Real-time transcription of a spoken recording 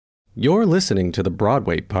You're listening to the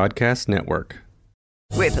Broadway Podcast Network.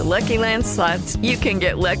 With the Lucky Land Slots, you can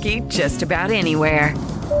get lucky just about anywhere.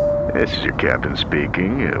 This is your captain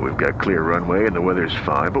speaking. We've got clear runway and the weather's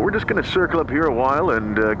fine, but we're just going to circle up here a while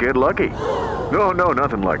and get lucky. No,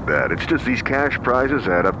 nothing like that. It's just these cash prizes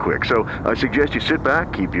add up quick. So I suggest you sit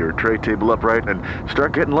back, keep your tray table upright, and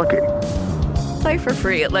start getting lucky. Play for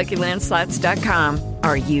free at LuckyLandSlots.com.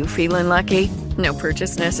 Are you feeling lucky? No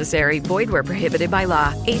purchase necessary. Void where prohibited by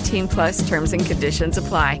law. 18 plus terms and conditions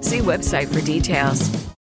apply. See website for details.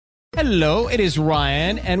 Hello, it is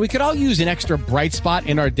Ryan, and we could all use an extra bright spot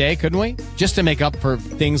in our day, couldn't we? Just to make up for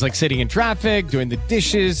things like sitting in traffic, doing the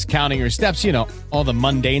dishes, counting your steps, you know, all the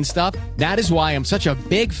mundane stuff. That is why I'm such a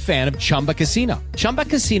big fan of Chumba Casino. Chumba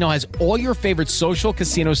Casino has all your favorite social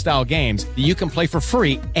casino-style games that you can play for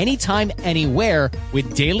free anytime, anywhere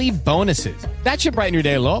with daily bonuses. That should brighten your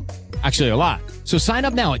day a little. Actually, a lot. So sign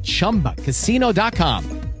up now at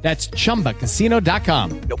ChumbaCasino.com. That's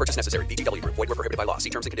ChumbaCasino.com. No purchase necessary. VGW Group. Void where prohibited by law. See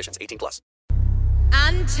terms and conditions. 18 plus.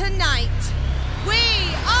 And tonight, we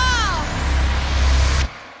are...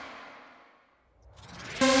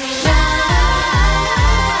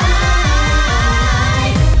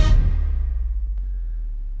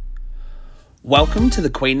 Welcome to the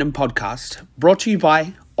Queendom Podcast, brought to you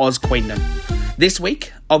by Oz Queendom. This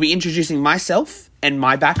week, I'll be introducing myself and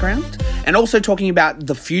my background, and also talking about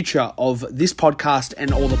the future of this podcast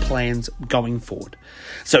and all the plans going forward.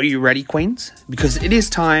 So are you ready, Queens? Because it is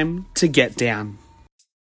time to get down.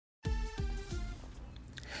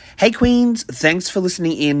 Hey, Queens. Thanks for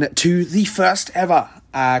listening in to the first ever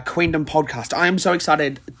Queendom Podcast. I am so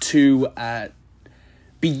excited to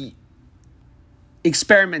be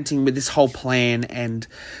experimenting with this whole plan and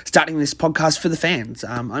starting this podcast for the fans.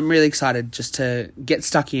 I'm really excited just to get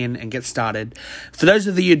stuck in and get started. For those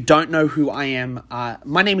of you who don't know who I am,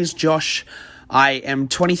 my name is Josh. I am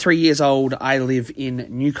 23 years old. I live in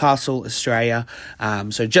Newcastle, Australia,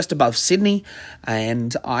 so just above Sydney,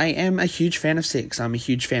 and I am a huge fan of Six. I'm a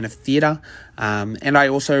huge fan of theatre, and I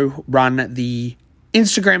also run the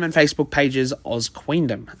Instagram and Facebook pages Oz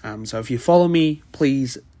Queendom. So if you follow me,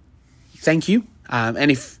 please, thank you.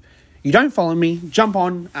 And if you don't follow me, jump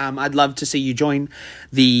on. I'd love to see you join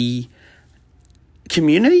the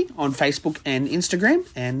community on Facebook and Instagram,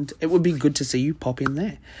 and it would be good to see you pop in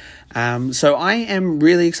there. So I am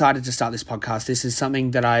really excited to start this podcast. This is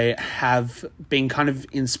something that I have been kind of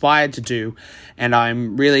inspired to do, and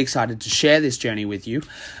I'm really excited to share this journey with you.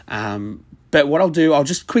 But what I'll do, I'll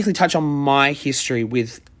just quickly touch on my history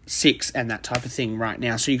with Six and that type of thing right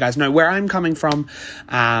now, so you guys know where I'm coming from,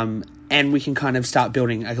 and we can kind of start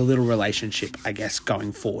building a little relationship, I guess,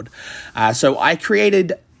 going forward. So I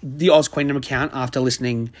created the Oz Queendom account after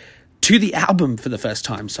listening to the album for the first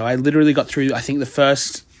time. So I literally got through, I think, the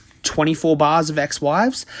first 24 bars of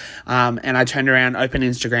Ex-Wives, and I turned around, opened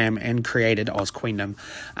Instagram, and created Oz Queendom.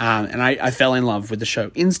 And I fell in love with the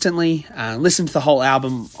show instantly, listened to the whole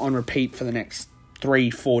album on repeat for the next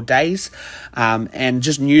 3-4 days, and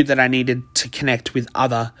just knew that I needed to connect with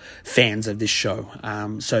other fans of this show.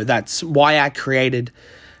 So that's why I created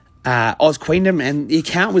Oz Queendom, and the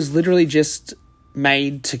account was literally just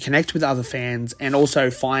made to connect with other fans and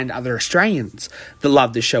also find other Australians that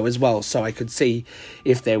love this show as well, so I could see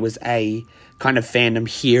if there was a kind of fandom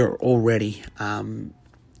here already.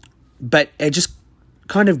 But it just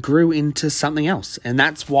kind of grew into something else, and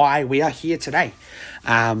that's why we are here today.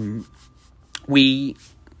 We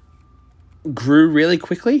grew really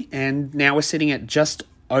quickly, and now we're sitting at just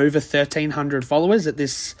over 1,300 followers at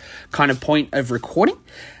this kind of point of recording.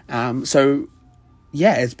 So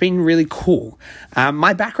yeah, it's been really cool.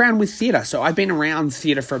 My background with theatre. So I've been around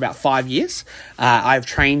theatre for about 5 years. I've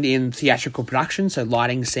trained in theatrical production, so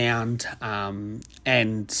lighting, sound,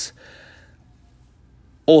 and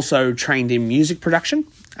also trained in music production.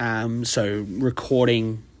 So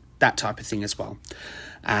recording, that type of thing as well.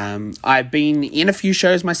 I've been in a few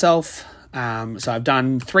shows myself. So I've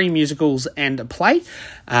done 3 musicals and a play.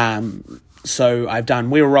 So I've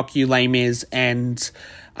done We'll Rock You, Les Mis, and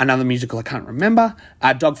another musical I can't remember,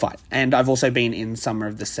 Dogfight. And I've also been in Summer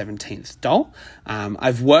of the 17th Doll.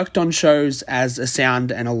 I've worked on shows as a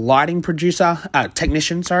sound and a lighting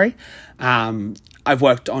technician. I've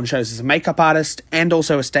worked on shows as a makeup artist and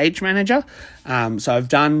also a stage manager. So I've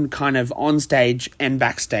done kind of on stage and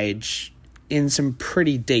backstage in some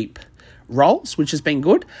pretty deep roles, which has been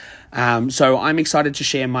good. So I'm excited to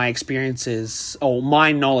share my experiences or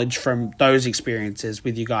my knowledge from those experiences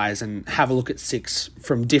with you guys and have a look at Six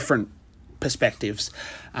from different perspectives,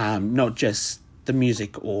 not just the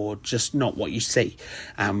music or just not what you see.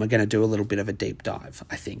 We're going to do a little bit of a deep dive,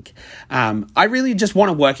 I think. I really just want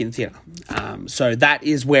to work in theatre. So that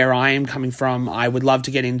is where I am coming from. I would love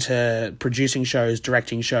to get into producing shows,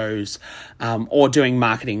 directing shows, or doing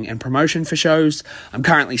marketing and promotion for shows. I'm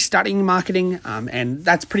currently studying marketing, and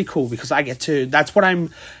that's pretty cool because that's what I'm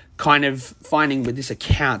kind of finding with this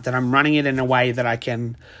account, that I'm running it in a way that I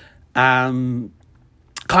can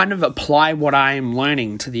kind of apply what I'm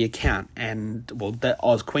learning to the account the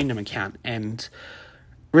Oz Queendom account, and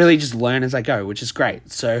really just learn as I go, which is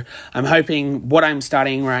great. So I'm hoping what I'm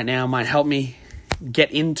studying right now might help me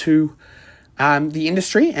get into the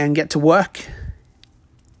industry and get to work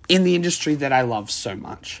in the industry that I love so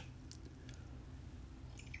much.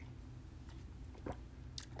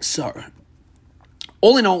 So,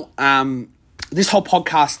 all in all, this whole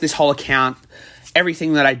podcast, this whole account,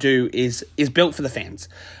 everything that I do is built for the fans.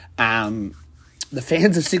 The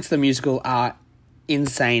fans of Six the Musical are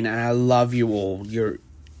insane, and I love you all. You're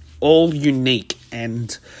all unique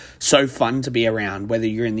and so fun to be around, whether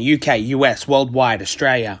you're in the UK, US, worldwide,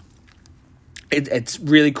 Australia. It's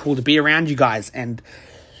really cool to be around you guys and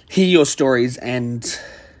hear your stories and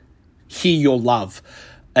hear your love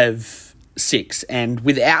of Six. And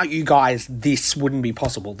without you guys, this wouldn't be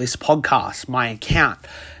possible. This podcast, my account,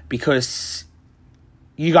 because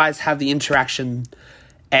you guys have the interaction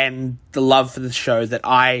and the love for the show that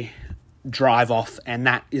I drive off, and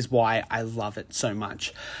that is why I love it so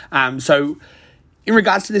much. So in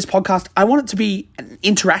regards to this podcast, I want it to be an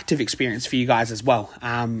interactive experience for you guys as well.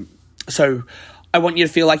 So I want you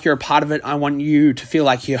to feel like you're a part of it. I want you to feel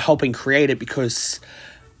like you're helping create it, because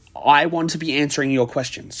I want to be answering your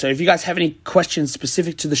questions. So if you guys have any questions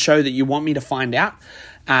specific to the show that you want me to find out,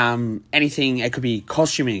 anything, it could be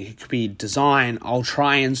costuming, it could be design, I'll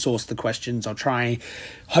try and source the questions. I'll try,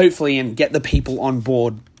 hopefully, and get the people on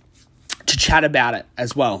board to chat about it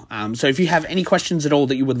as well. So if you have any questions at all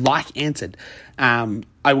that you would like answered,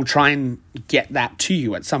 I will try and get that to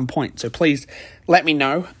you at some point. So please let me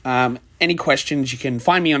know. Any questions, you can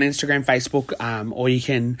find me on Instagram, Facebook, or you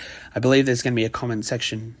can, I believe there's going to be a comment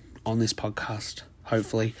section on this podcast,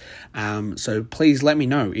 hopefully. So please let me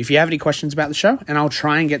know if you have any questions about the show, and I'll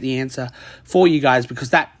try and get the answer for you guys,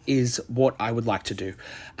 because that is what I would like to do.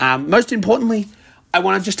 Most importantly, I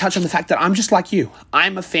want to just touch on the fact that I'm just like you.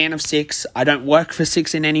 I'm a fan of Six. I don't work for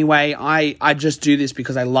Six in any way. I just do this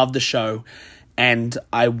because I love the show and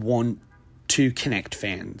I want to connect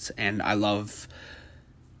fans, and I love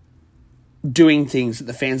doing things that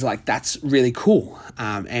the fans are like, that's really cool.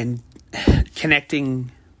 And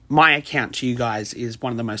connecting my account to you guys is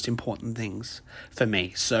one of the most important things for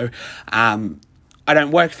me. So I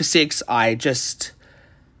don't work for Six. I just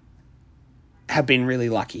have been really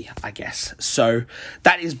lucky, I guess. So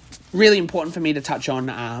that is really important for me to touch on,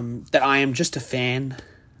 that I am just a fan.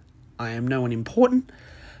 I am no one important.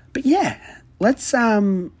 But yeah, let's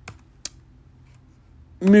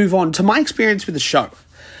move on to my experience with the show.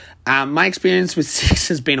 My experience with Six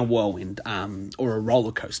has been a whirlwind, or a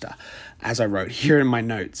roller coaster, as I wrote here in my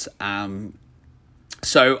notes.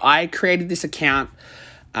 So I created this account,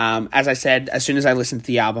 as I said, as soon as I listened to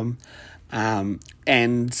the album,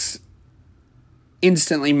 and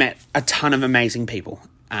instantly met a ton of amazing people.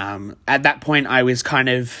 At that point, I was kind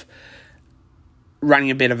of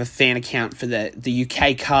running a bit of a fan account for the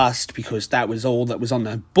UK cast, because that was all that was on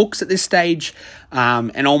the books at this stage,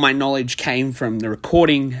 and all my knowledge came from the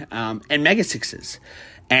recording and Mega Sixes.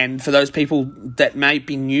 And for those people that may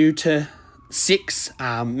be new to Six,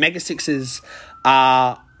 Mega Sixes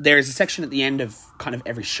there is a section at the end of kind of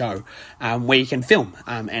every show where you can film,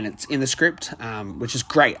 and it's in the script, which is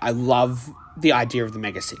great. I love the idea of the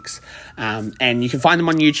Mega Six, and you can find them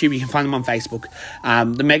on YouTube, you can find them on Facebook.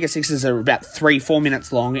 The Mega Sixes are about 3-4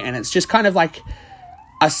 minutes long, and it's just kind of like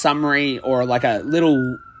a summary or like a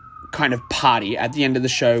little kind of party at the end of the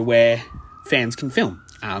show where fans can film.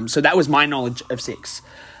 So that was my knowledge of Six,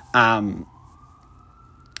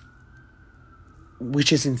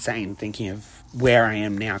 which is insane thinking of where I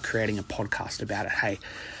am now creating a podcast about it. Hey,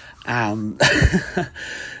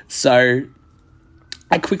 so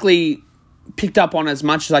I quickly picked up on as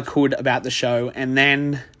much as I could about the show, and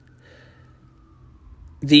then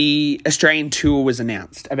the Australian tour was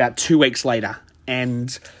announced about 2 weeks later,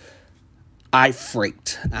 and I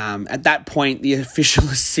freaked. At that point, the official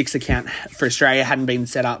Six account for Australia hadn't been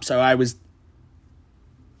set up, so I was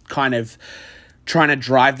kind of trying to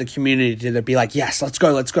drive the community to be like, yes, let's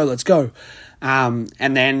go. And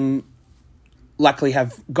then luckily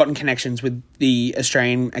have gotten connections with the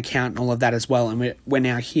Australian account and all of that as well, and we're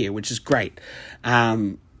now here, which is great.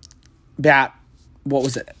 About what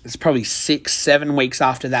was it? It's probably 6-7 weeks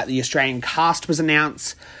after that, the Australian cast was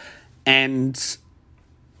announced, and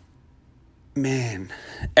man,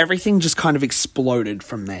 everything just kind of exploded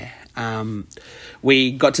from there.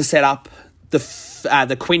 We got to set up the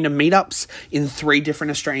Queendom meetups in 3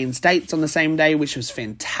 different Australian states on the same day, which was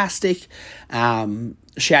fantastic.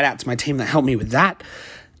 Shout out to my team that helped me with that.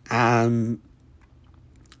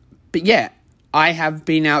 But yeah, I have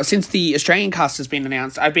been out, since the Australian cast has been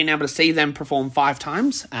announced, I've been able to see them perform 5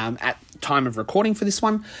 times at time of recording for this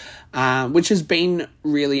one, which has been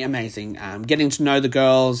really amazing. Getting to know the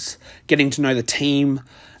girls, getting to know the team.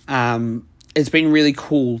 It's been really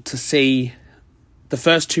cool to see the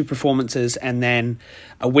first 2 performances, and then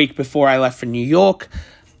a week before I left for New York,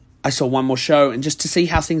 I saw one more show, and just to see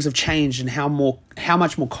how things have changed and how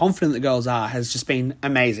much more confident the girls are has just been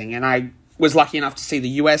amazing. And I was lucky enough to see the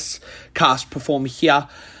US cast perform here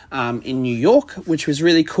in New York, which was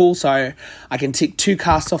really cool. So I can tick 2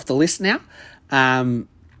 casts off the list now.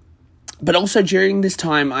 But also during this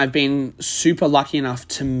time, I've been super lucky enough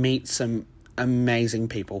to meet some amazing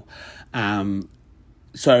people.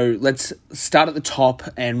 So let's start at the top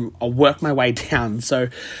and I'll work my way down. So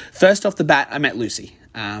first off the bat, I met Lucy.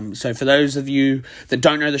 So for those of you that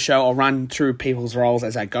don't know the show, I'll run through people's roles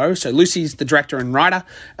as I go. So Lucy's the director and writer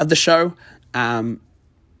of the show. And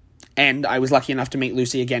I was lucky enough to meet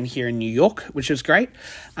Lucy again here in New York, which was great.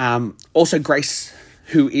 Also Grace,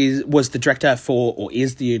 who was the director for, or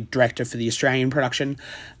is the director for the Australian production.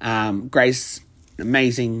 Grace,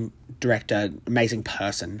 amazing director, amazing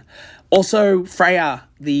person. Also Freya,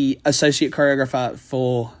 the associate choreographer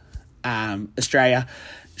for Australia.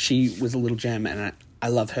 She was a little gem and I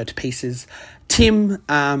love her to pieces. Tim,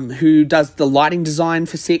 who does the lighting design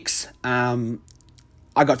for Six,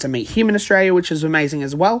 I got to meet him in Australia, which was amazing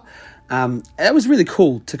as well. It was really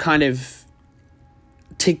cool to kind of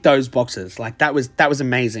tick those boxes. Like that was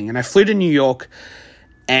amazing. And I flew to New York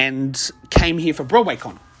and came here for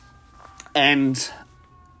BroadwayCon. And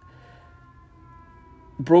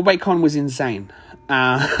BroadwayCon was insane.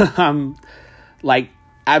 Like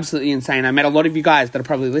absolutely insane. I met a lot of you guys that are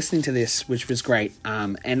probably listening to this, which was great.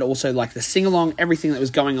 And also like the sing-along, everything that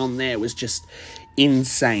was going on there was just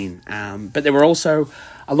insane. But there were also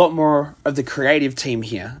a lot more of the creative team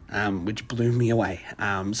here, which blew me away.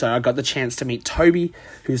 So I got the chance to meet Toby,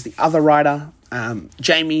 who's the other writer,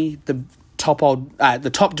 Jamie, the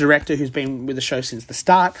top director who's been with the show since the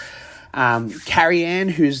start, Carrie Ann,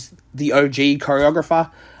 who's the OG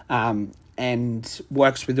choreographer, and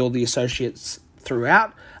works with all the associates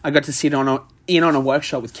throughout. I got to sit in on a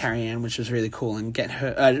workshop with Carrie Ann, which was really cool, and get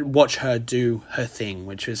her watch her do her thing,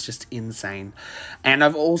 which was just insane. And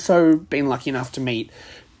I've also been lucky enough to meet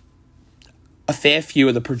a fair few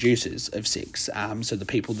of the producers of Six, so the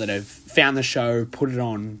people that have found the show, put it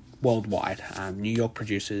on worldwide, New York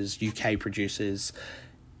producers, UK producers,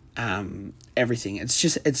 everything. It's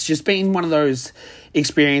just been one of those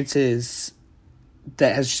experiences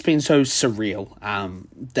that has just been so surreal,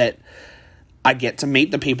 that I get to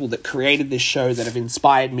meet the people that created this show, that have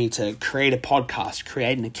inspired me to create a podcast,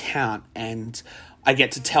 create an account, and I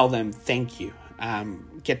get to tell them thank you.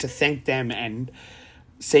 Get to thank them, and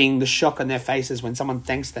seeing the shock on their faces when someone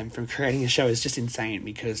thanks them for creating a show is just insane,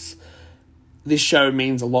 because this show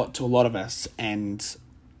means a lot to a lot of us, and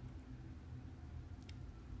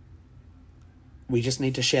we just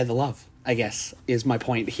need to share the love, I guess, is my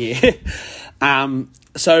point here.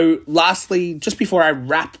 So lastly, just before I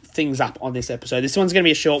wrap things up on this episode, this one's going to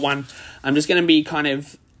be a short one. I'm just going to be kind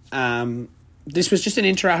of, this was just an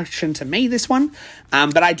introduction to me, this one.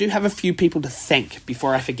 But I do have a few people to thank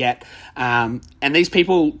before I forget. And these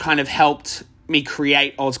people kind of helped me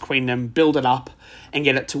create Oz Queendom, build it up, and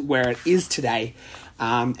get it to where it is today.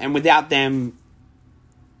 And without them,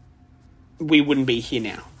 we wouldn't be here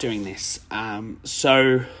now doing this.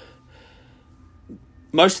 So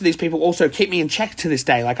most of these people also keep me in check to this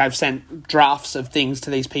day. Like, I've sent drafts of things to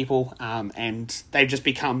these people, and they've just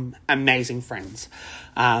become amazing friends.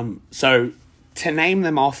 So to name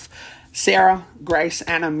them off: Sarah, Grace,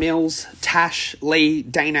 Anna, Mills, Tash, Lee,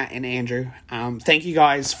 Dana, and Andrew. Thank you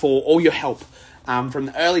guys for all your help from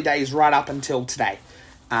the early days right up until today.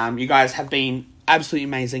 You guys have been absolutely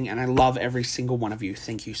amazing, and I love every single one of you.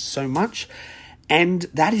 Thank you so much. And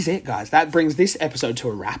that is it, guys. That brings this episode to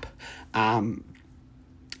a wrap.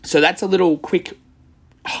 So that's a little quick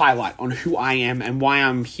highlight on who I am and why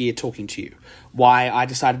I'm here talking to you, why I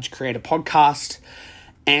decided to create a podcast.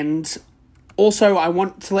 And also, I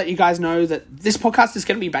want to let you guys know that this podcast is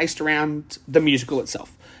going to be based around the musical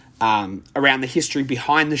itself, around the history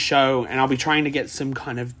behind the show, and I'll be trying to get some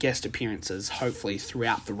kind of guest appearances, hopefully,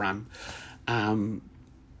 throughout the run,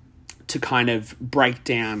 to kind of break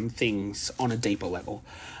down things on a deeper level.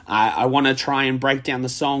 I want to try and break down the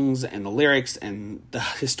songs and the lyrics and the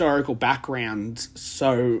historical background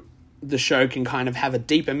so the show can kind of have a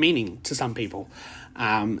deeper meaning to some people.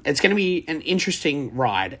 It's going to be an interesting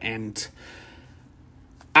ride, and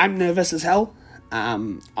I'm nervous as hell.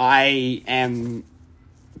 I am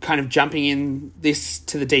kind of jumping in this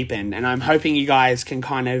to the deep end, and I'm hoping you guys can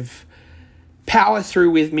kind of power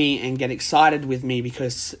through with me and get excited with me,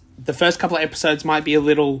 because the first couple of episodes might be a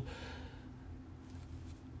little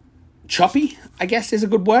choppy, I guess is a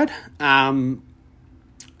good word.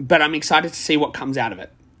 But I'm excited to see what comes out of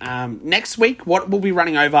it. Next week, what we'll be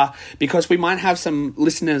running over, because we might have some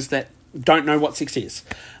listeners that don't know what Six is.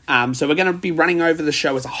 So we're going to be running over the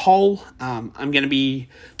show as a whole. I'm going to be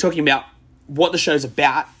talking about what the show's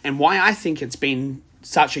about and why I think it's been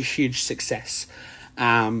such a huge success.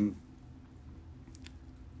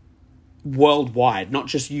 Worldwide, not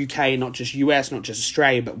just UK, not just US, not just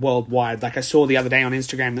Australia, but worldwide. Like I saw the other day on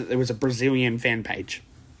Instagram that there was a Brazilian fan page.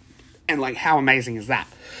 And like, how amazing is that?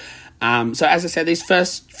 So as I said, these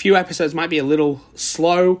first few episodes might be a little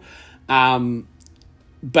slow,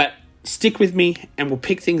 but stick with me and we'll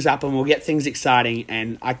pick things up and we'll get things exciting.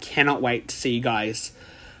 And I cannot wait to see you guys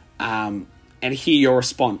and hear your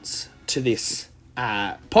response to this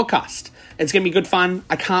podcast. It's going to be good fun.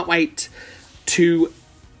 I can't wait to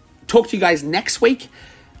talk to you guys next week,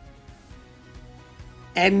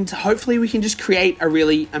 and hopefully we can just create a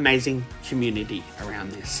really amazing community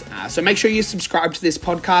around this. So make sure you subscribe to this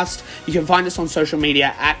podcast. You can find us on social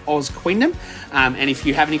media at Oz Queendom, and if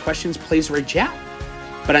you have any questions, please reach out.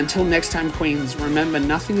 But until next time, Queens, remember,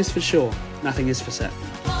 nothing is for sure, nothing is for certain.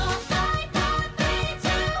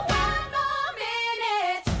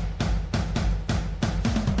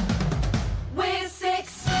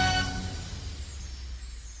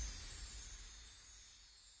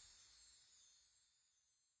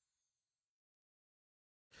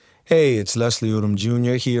 Hey, it's Leslie Odom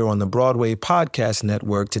Jr. here on the Broadway Podcast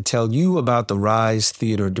Network to tell you about the Rise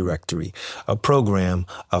Theater Directory, a program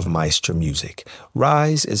of Maestro Music.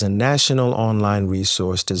 Rise is a national online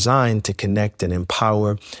resource designed to connect and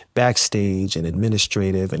empower backstage and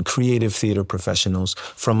administrative and creative theater professionals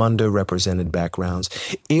from underrepresented backgrounds.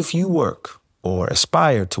 If you work or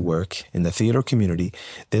aspire to work in the theater community,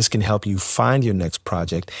 this can help you find your next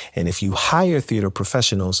project. And if you hire theater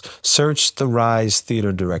professionals, search the Rise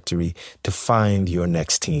Theater Directory to find your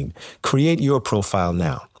next team. Create your profile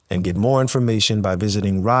now and get more information by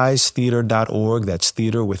visiting risetheater.org. That's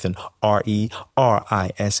theater with an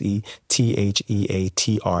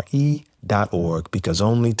RERISETHEATRE.org, because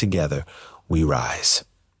only together we rise.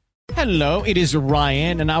 Hello, it is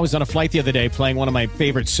Ryan, and I was on a flight the other day playing one of my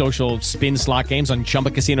favorite social spin slot games on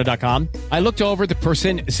ChumbaCasino.com. I looked over at the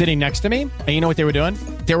person sitting next to me, and you know what they were doing?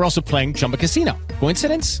 They were also playing Chumba Casino.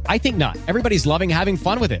 Coincidence? I think not. Everybody's loving having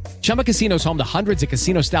fun with it. Chumba Casino is home to hundreds of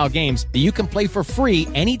casino-style games that you can play for free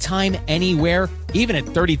anytime, anywhere, even at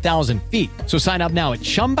 30,000 feet. So sign up now at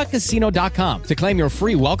ChumbaCasino.com to claim your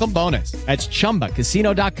free welcome bonus. That's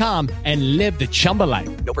ChumbaCasino.com and live the Chumba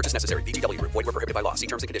life. No purchase necessary. VGW Group. Void where prohibited by law. See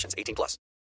terms and conditions. 18+.